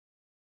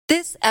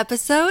This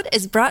episode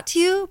is brought to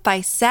you by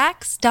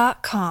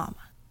Saks.com.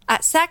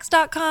 At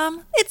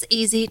Saks.com, it's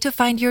easy to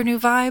find your new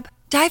vibe.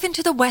 Dive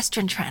into the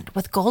Western trend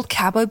with gold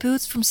cowboy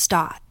boots from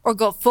Staud, or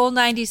go full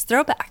 90s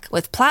throwback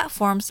with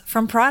platforms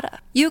from Prada.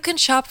 You can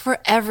shop for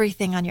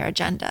everything on your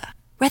agenda,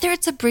 whether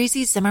it's a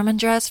breezy Zimmermann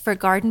dress for a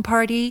garden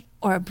party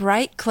or a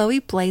bright Chloe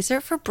blazer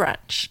for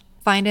brunch.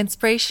 Find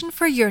inspiration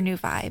for your new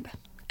vibe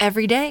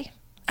every day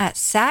at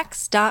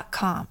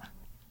Saks.com.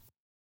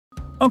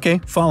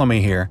 Okay, follow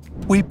me here.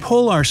 We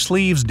pull our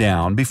sleeves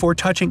down before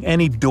touching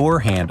any door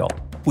handle.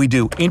 We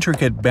do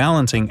intricate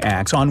balancing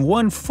acts on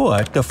one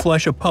foot to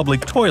flush a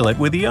public toilet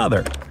with the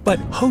other. But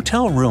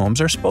hotel rooms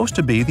are supposed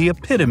to be the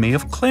epitome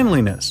of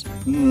cleanliness.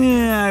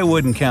 Yeah, I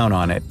wouldn't count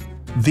on it.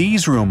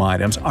 These room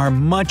items are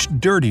much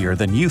dirtier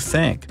than you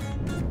think.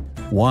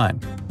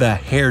 1. The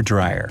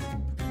hairdryer.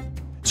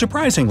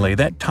 Surprisingly,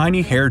 that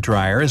tiny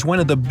hairdryer is one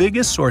of the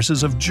biggest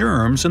sources of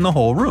germs in the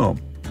whole room.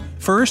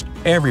 First,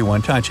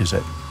 everyone touches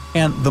it.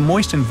 And the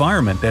moist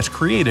environment that's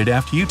created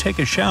after you take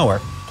a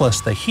shower,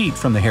 plus the heat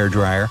from the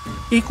hairdryer,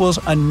 equals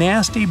a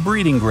nasty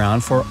breeding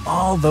ground for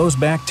all those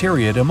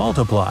bacteria to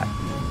multiply.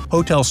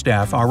 Hotel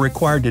staff are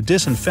required to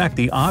disinfect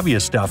the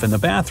obvious stuff in the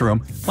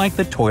bathroom, like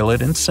the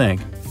toilet and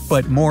sink,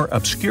 but more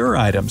obscure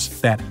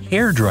items, that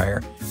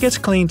hairdryer, gets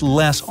cleaned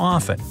less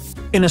often.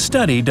 In a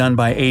study done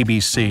by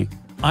ABC,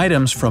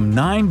 items from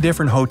 9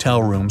 different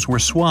hotel rooms were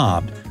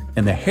swabbed,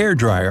 and the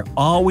hairdryer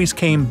always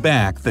came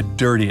back the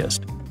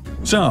dirtiest.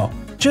 So,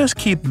 just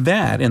keep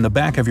that in the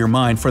back of your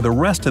mind for the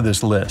rest of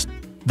this list.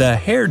 The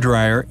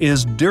hairdryer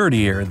is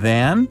dirtier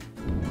than…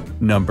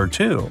 Number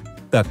 2.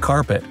 The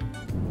carpet.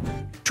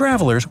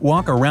 Travelers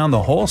walk around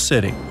the whole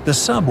city, the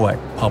subway,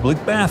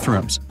 public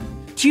bathrooms.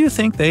 Do you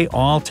think they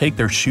all take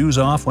their shoes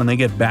off when they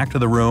get back to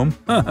the room?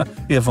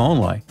 If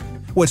only.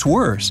 What's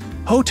worse,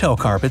 hotel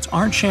carpets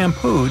aren't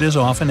shampooed as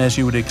often as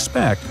you would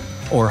expect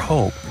or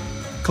hope.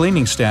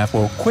 Cleaning staff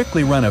will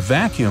quickly run a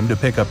vacuum to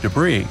pick up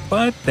debris,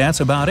 but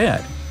that's about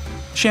it.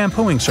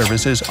 Shampooing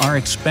services are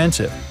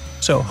expensive,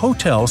 so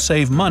hotels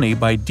save money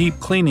by deep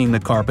cleaning the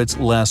carpets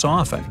less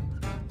often.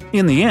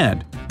 In the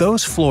end,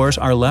 those floors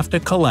are left to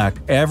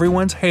collect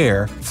everyone's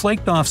hair,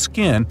 flaked off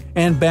skin,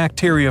 and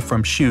bacteria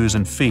from shoes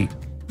and feet.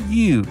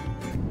 Ew.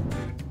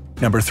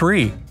 Number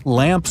 3.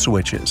 Lamp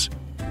switches.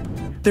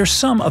 They're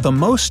some of the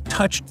most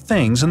touched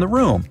things in the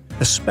room,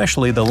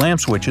 especially the lamp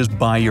switches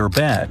by your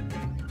bed.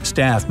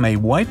 Staff may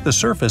wipe the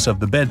surface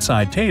of the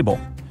bedside table,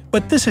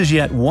 but this is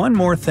yet one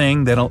more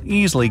thing that'll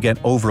easily get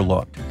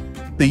overlooked.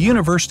 The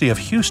University of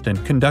Houston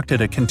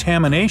conducted a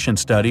contamination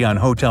study on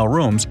hotel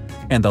rooms,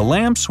 and the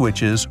lamp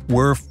switches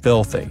were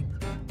filthy.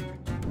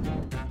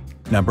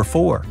 Number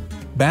 4.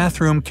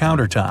 Bathroom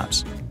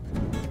countertops.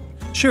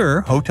 Sure,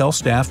 hotel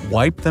staff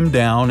wipe them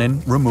down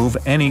and remove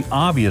any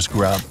obvious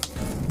grub,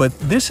 but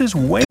this is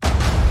way…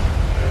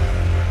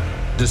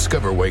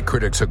 Discover why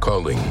critics are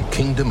calling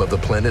Kingdom of the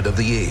Planet of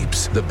the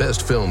Apes the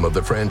best film of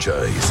the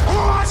franchise.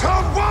 What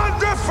a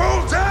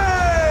wonderful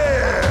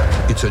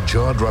day! It's a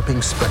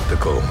jaw-dropping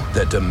spectacle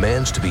that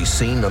demands to be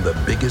seen on the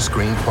biggest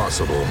screen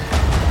possible.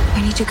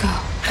 I need to go.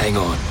 Hang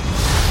on.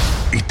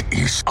 It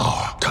is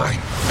our time.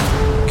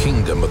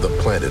 Kingdom of the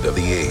Planet of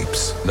the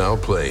Apes. Now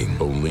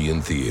playing only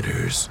in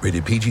theaters.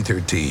 Rated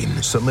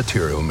PG-13. Some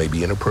material may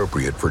be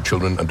inappropriate for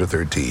children under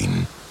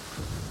 13.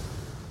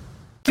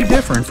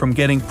 Different from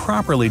getting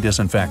properly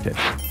disinfected.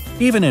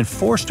 Even in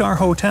 4-star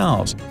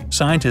hotels,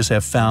 scientists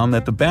have found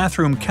that the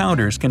bathroom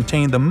counters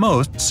contain the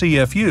most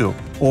CFU,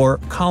 or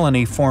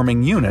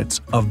colony-forming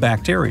units, of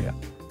bacteria.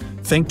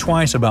 Think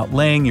twice about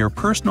laying your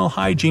personal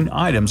hygiene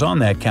items on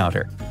that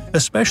counter,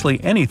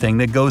 especially anything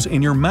that goes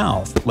in your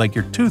mouth, like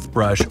your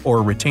toothbrush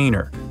or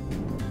retainer.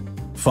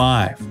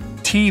 5.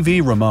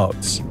 TV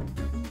remotes.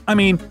 I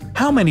mean,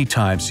 how many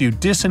times do you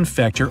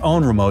disinfect your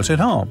own remotes at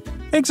home?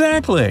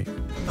 Exactly!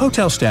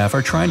 Hotel staff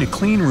are trying to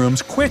clean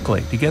rooms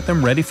quickly to get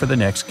them ready for the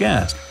next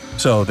guest,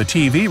 so the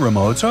TV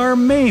remotes are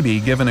maybe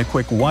given a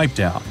quick wipe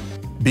down.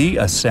 Be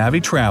a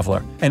savvy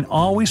traveler and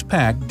always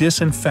pack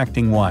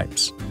disinfecting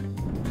wipes.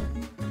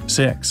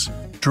 6.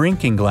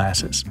 Drinking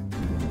glasses.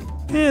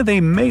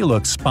 They may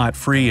look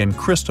spot-free and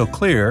crystal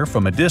clear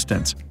from a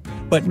distance,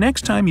 but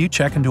next time you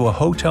check into a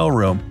hotel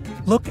room,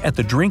 look at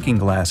the drinking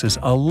glasses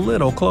a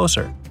little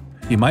closer.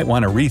 You might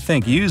want to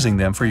rethink using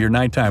them for your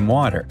nighttime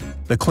water.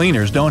 The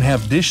cleaners don't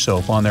have dish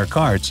soap on their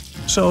carts,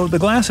 so the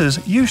glasses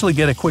usually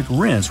get a quick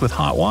rinse with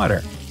hot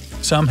water.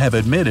 Some have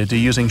admitted to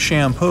using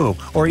shampoo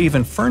or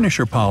even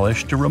furniture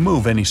polish to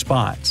remove any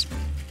spots.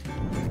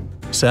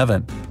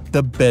 7.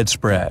 The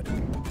bedspread.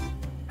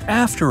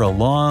 After a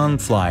long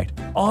flight,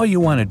 all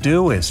you want to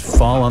do is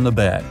fall on the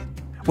bed.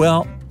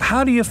 Well,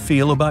 how do you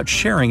feel about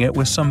sharing it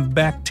with some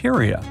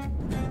bacteria?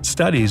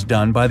 Studies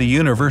done by the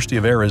University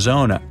of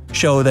Arizona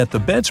show that the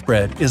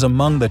bedspread is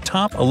among the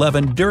top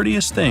 11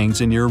 dirtiest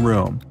things in your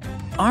room.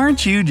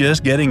 Aren't you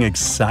just getting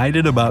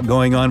excited about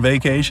going on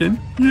vacation?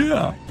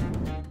 Yeah.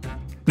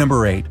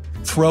 Number 8.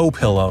 Throw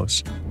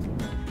pillows.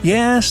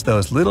 Yes,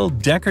 those little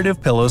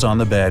decorative pillows on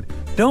the bed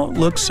don't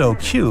look so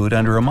cute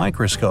under a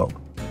microscope.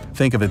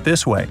 Think of it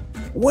this way.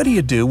 What do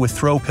you do with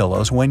throw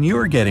pillows when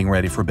you're getting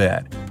ready for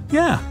bed?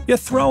 Yeah, you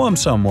throw them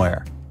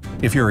somewhere.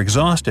 If you're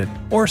exhausted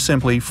or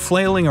simply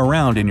flailing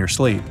around in your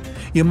sleep,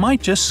 you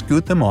might just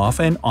scoot them off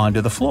and onto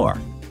the floor.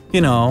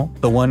 You know,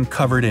 the one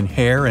covered in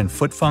hair and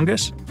foot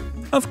fungus?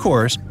 Of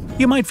course,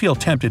 you might feel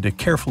tempted to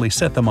carefully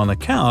set them on the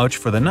couch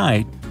for the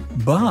night,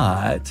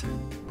 but…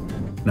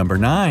 Number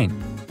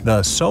 9.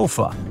 The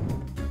sofa.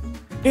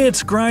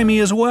 It's grimy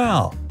as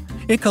well.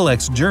 It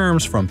collects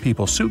germs from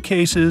people's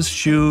suitcases,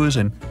 shoes,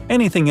 and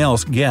anything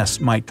else guests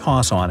might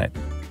toss on it.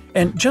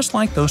 And just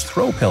like those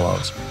throw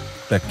pillows,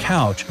 the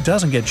couch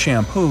doesn't get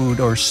shampooed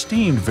or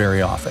steamed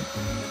very often.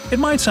 It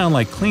might sound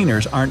like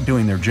cleaners aren't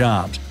doing their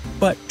jobs,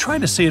 but try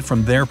to see it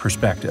from their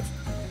perspective.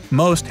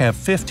 Most have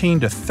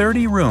 15 to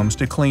 30 rooms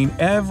to clean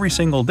every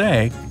single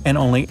day and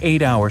only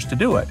 8 hours to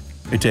do it.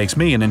 It takes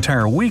me an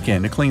entire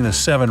weekend to clean the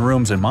 7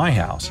 rooms in my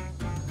house.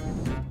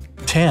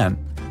 10.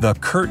 The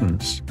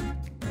curtains.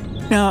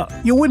 Now,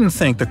 you wouldn't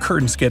think the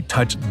curtains get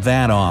touched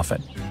that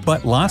often,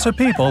 but lots of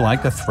people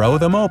like to throw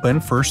them open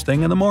first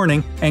thing in the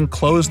morning and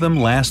close them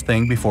last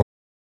thing before.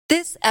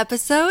 This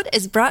episode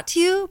is brought to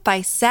you by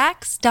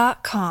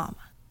Saks.com.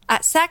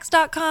 At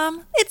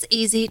Saks.com, it's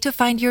easy to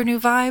find your new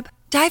vibe.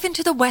 Dive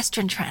into the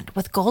Western trend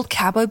with gold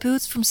cowboy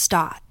boots from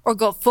Stott, or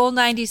go full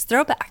 90s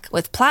throwback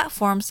with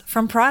platforms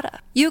from Prada.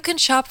 You can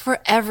shop for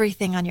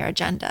everything on your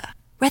agenda,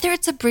 whether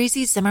it's a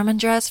breezy Zimmermann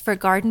dress for a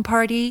garden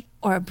party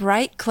or a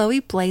bright Chloe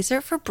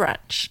blazer for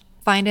brunch.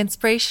 Find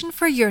inspiration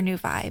for your new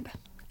vibe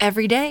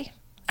every day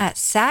at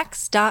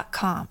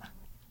Saks.com.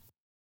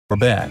 For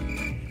bed.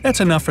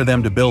 That's enough for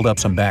them to build up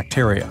some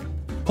bacteria.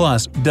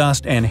 Plus,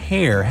 dust and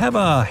hair have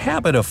a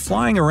habit of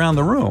flying around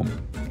the room.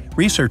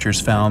 Researchers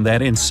found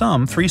that in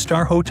some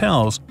 3-star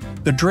hotels,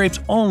 the drapes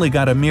only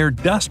got a mere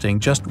dusting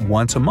just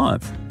once a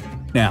month.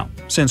 Now,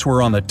 since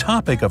we're on the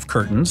topic of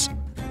curtains…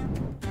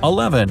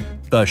 11.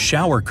 The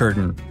shower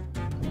curtain.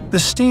 The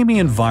steamy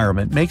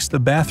environment makes the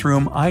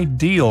bathroom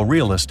ideal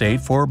real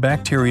estate for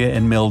bacteria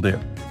and mildew.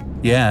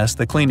 Yes,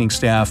 the cleaning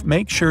staff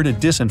make sure to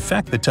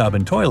disinfect the tub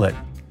and toilet,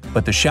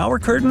 but the shower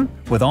curtain,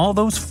 with all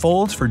those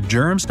folds for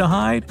germs to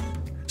hide?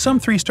 Some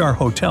 3-star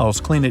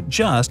hotels clean it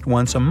just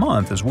once a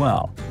month as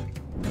well.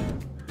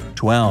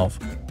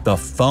 12. The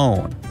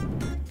phone.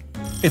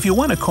 If you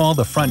want to call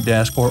the front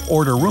desk or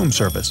order room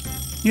service,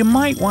 you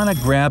might want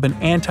to grab an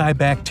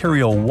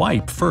antibacterial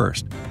wipe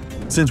first.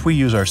 Since we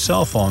use our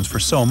cell phones for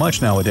so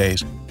much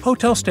nowadays,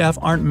 hotel staff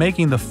aren't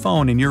making the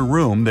phone in your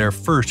room their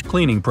first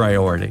cleaning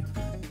priority.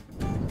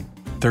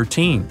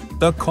 13.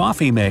 The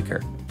coffee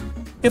maker.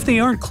 If they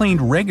aren't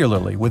cleaned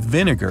regularly with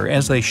vinegar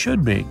as they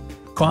should be,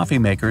 coffee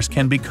makers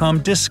can become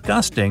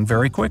disgusting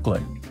very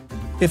quickly.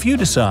 If you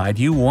decide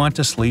you want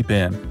to sleep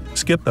in,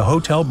 skip the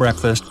hotel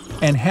breakfast,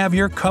 and have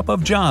your cup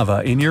of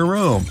Java in your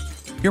room,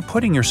 you're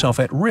putting yourself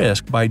at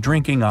risk by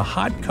drinking a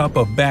hot cup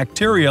of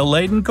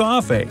bacteria-laden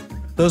coffee.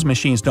 Those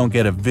machines don't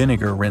get a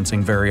vinegar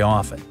rinsing very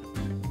often.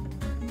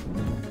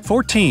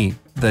 14.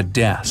 The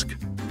desk.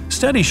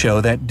 Studies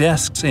show that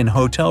desks in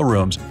hotel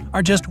rooms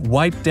are just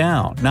wiped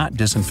down, not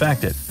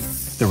disinfected.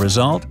 The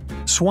result?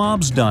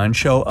 Swabs done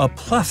show a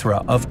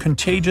plethora of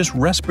contagious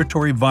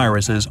respiratory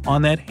viruses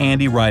on that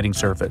handy writing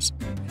surface.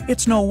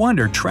 It's no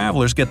wonder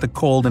travelers get the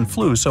cold and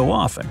flu so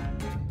often.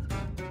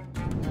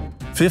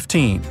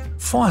 15.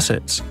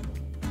 Faucets.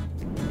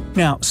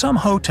 Now, some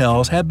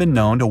hotels have been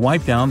known to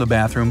wipe down the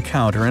bathroom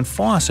counter and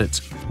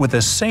faucets with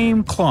the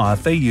same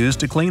cloth they use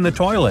to clean the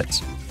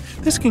toilets.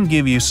 This can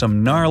give you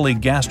some gnarly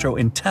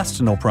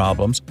gastrointestinal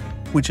problems,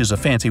 which is a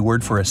fancy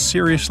word for a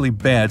seriously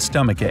bad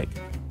stomachache.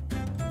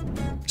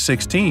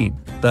 16.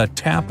 The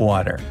tap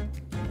water.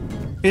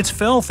 It's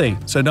filthy,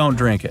 so don't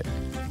drink it.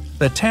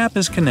 The tap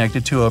is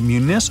connected to a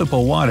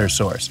municipal water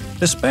source,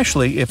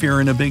 especially if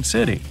you're in a big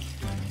city.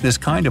 This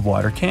kind of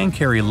water can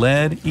carry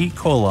lead, E.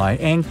 coli,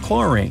 and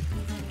chlorine.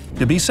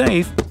 To be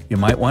safe, you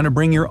might want to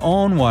bring your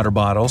own water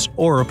bottles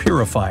or a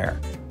purifier.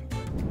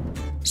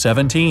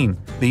 17.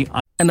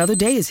 Another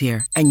day is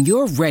here, and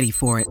you're ready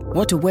for it.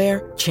 What to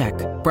wear? Check.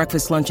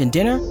 Breakfast, lunch, and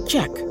dinner?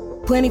 Check.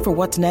 Planning for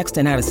what's next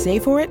and how to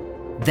save for it?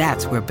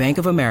 That's where Bank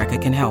of America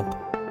can help.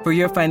 For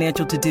your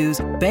financial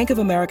to-dos, Bank of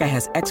America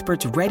has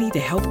experts ready to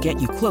help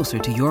get you closer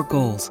to your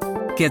goals.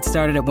 Get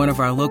started at one of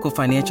our local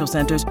financial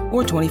centers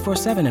or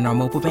 24/7 in our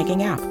mobile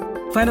banking app.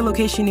 Find a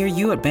location near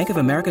you at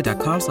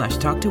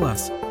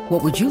bankofamerica.com/talktous.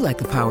 What would you like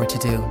the power to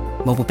do?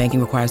 Mobile banking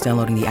requires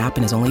downloading the app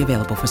and is only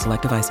available for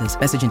select devices.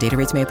 Message and data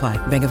rates may apply.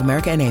 Bank of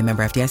America N.A.,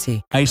 member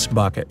FDIC. Ice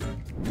bucket.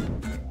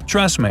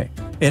 Trust me,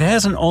 it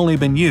hasn't only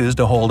been used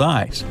to hold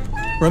ice.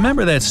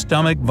 Remember that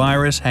stomach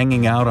virus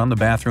hanging out on the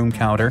bathroom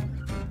counter?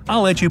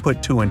 I'll let you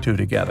put 2 and 2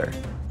 together.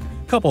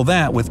 Couple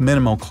that with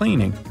minimal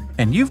cleaning,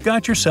 and you've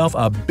got yourself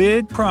a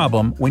big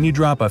problem when you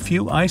drop a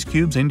few ice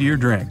cubes into your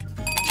drink.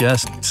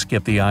 Just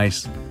skip the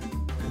ice.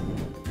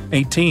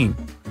 18.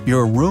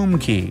 Your room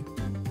key.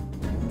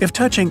 If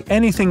touching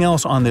anything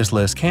else on this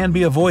list can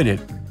be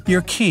avoided,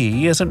 your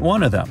key isn't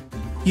one of them.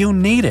 You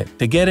need it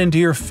to get into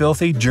your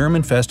filthy,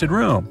 germ-infested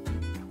room.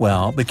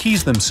 Well, the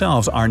keys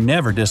themselves are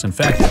never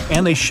disinfected,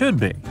 and they should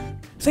be.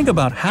 Think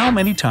about how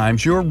many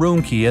times your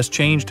room key has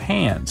changed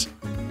hands.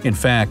 In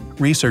fact,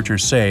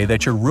 researchers say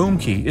that your room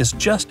key is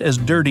just as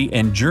dirty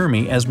and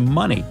germy as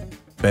money.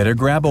 Better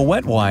grab a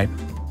wet wipe.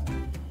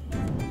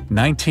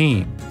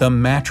 19. The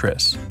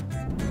mattress.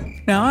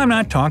 Now, I'm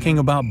not talking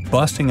about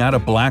busting out a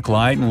black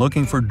light and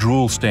looking for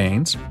drool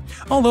stains,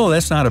 although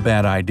that's not a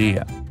bad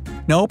idea.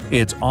 Nope,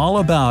 it's all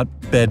about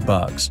bed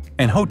bugs,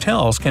 and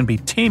hotels can be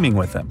teeming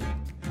with them.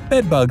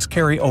 Bed bugs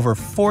carry over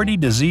 40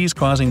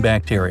 disease-causing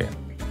bacteria.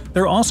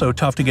 They're also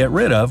tough to get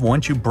rid of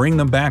once you bring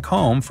them back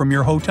home from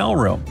your hotel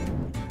room.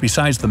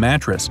 Besides the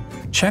mattress,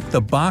 check the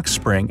box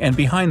spring and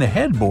behind the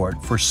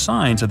headboard for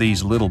signs of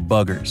these little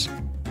buggers.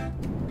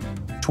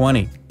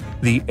 20.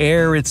 The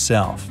air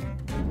itself.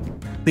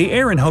 The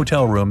air in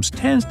hotel rooms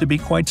tends to be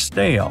quite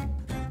stale.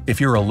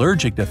 If you're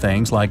allergic to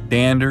things like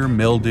dander,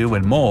 mildew,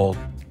 and mold,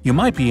 you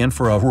might be in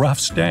for a rough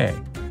stay.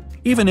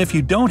 Even if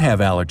you don't have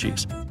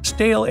allergies,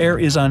 stale air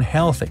is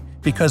unhealthy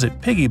because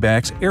it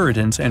piggybacks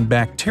irritants and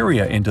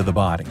bacteria into the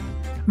body.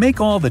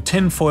 Make all the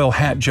tinfoil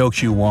hat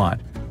jokes you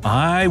want.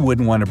 I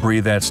wouldn't want to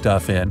breathe that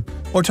stuff in,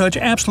 or touch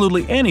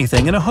absolutely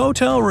anything in a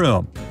hotel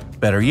room.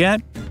 Better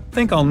yet,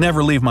 think I'll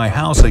never leave my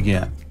house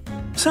again.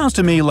 Sounds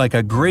to me like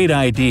a great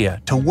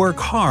idea to work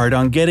hard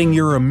on getting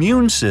your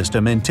immune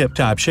system in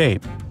tip-top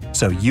shape,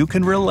 so you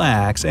can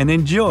relax and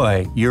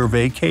enjoy your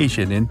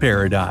vacation in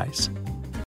paradise.